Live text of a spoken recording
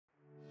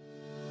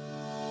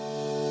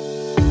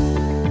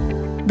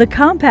The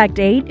Compact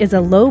 8 is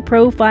a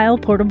low-profile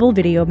portable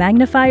video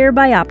magnifier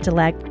by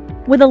Optelec,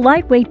 with a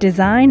lightweight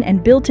design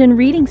and built-in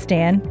reading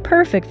stand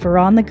perfect for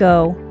on the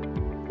go.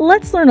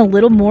 Let's learn a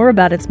little more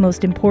about its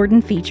most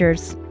important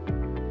features.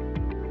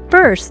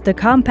 First, the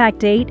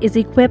Compact 8 is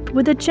equipped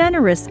with a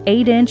generous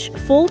 8-inch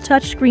full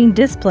touchscreen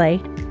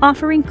display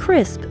offering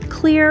crisp,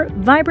 clear,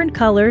 vibrant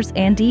colors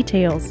and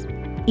details,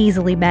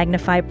 easily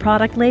magnify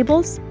product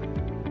labels,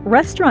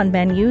 restaurant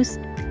menus,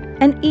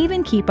 and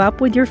even keep up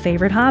with your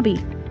favorite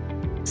hobby.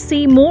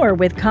 See more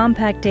with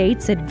Compact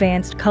 8's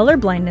advanced color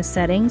blindness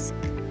settings,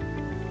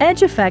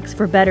 edge effects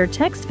for better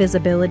text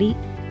visibility,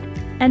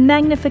 and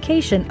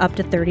magnification up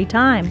to 30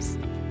 times.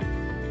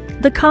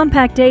 The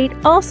Compact 8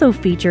 also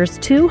features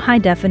two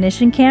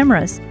high-definition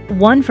cameras,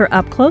 one for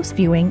up-close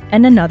viewing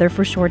and another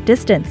for short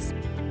distance.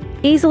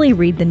 Easily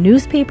read the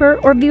newspaper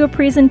or view a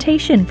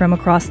presentation from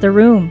across the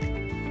room.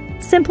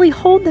 Simply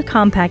hold the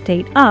Compact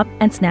 8 up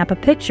and snap a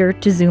picture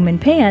to zoom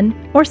and pan,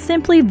 or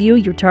simply view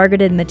your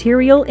targeted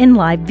material in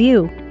live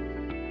view.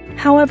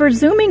 However,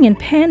 zooming and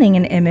panning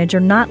an image are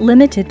not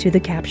limited to the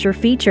capture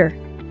feature.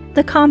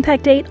 The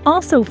Compact 8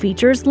 also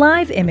features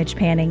live image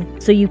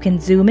panning, so you can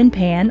zoom and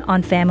pan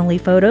on family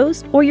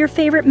photos or your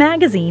favorite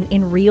magazine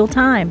in real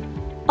time,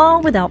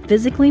 all without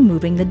physically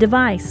moving the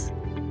device.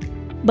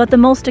 But the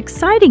most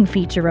exciting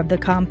feature of the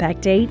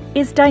Compact 8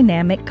 is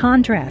dynamic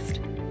contrast.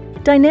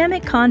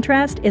 Dynamic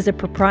contrast is a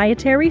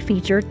proprietary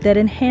feature that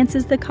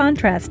enhances the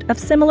contrast of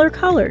similar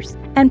colors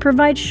and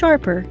provides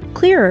sharper,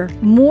 clearer,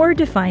 more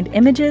defined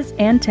images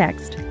and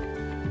text.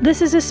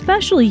 This is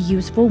especially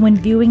useful when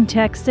viewing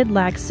text that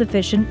lacks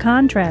sufficient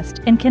contrast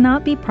and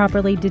cannot be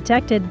properly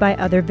detected by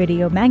other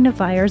video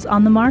magnifiers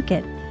on the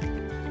market.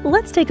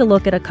 Let's take a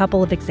look at a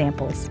couple of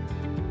examples.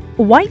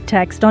 White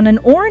text on an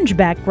orange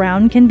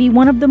background can be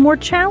one of the more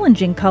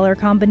challenging color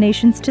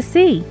combinations to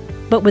see,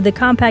 but with the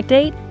Compact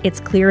 8, it's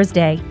clear as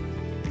day.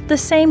 The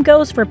same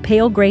goes for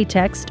pale gray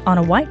text on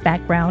a white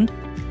background,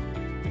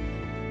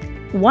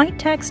 white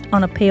text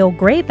on a pale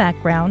gray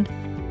background,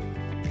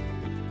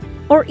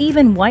 or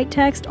even white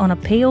text on a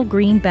pale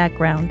green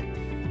background.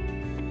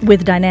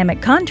 With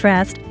dynamic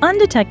contrast,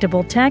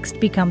 undetectable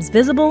text becomes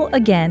visible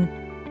again.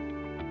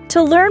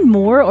 To learn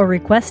more or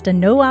request a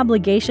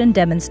no-obligation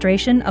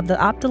demonstration of the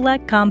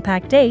Optelec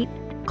Compact 8,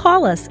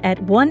 call us at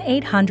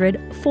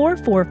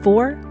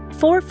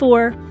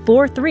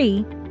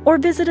 1-800-444-4443 or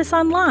visit us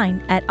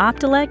online at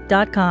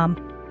optelec.com.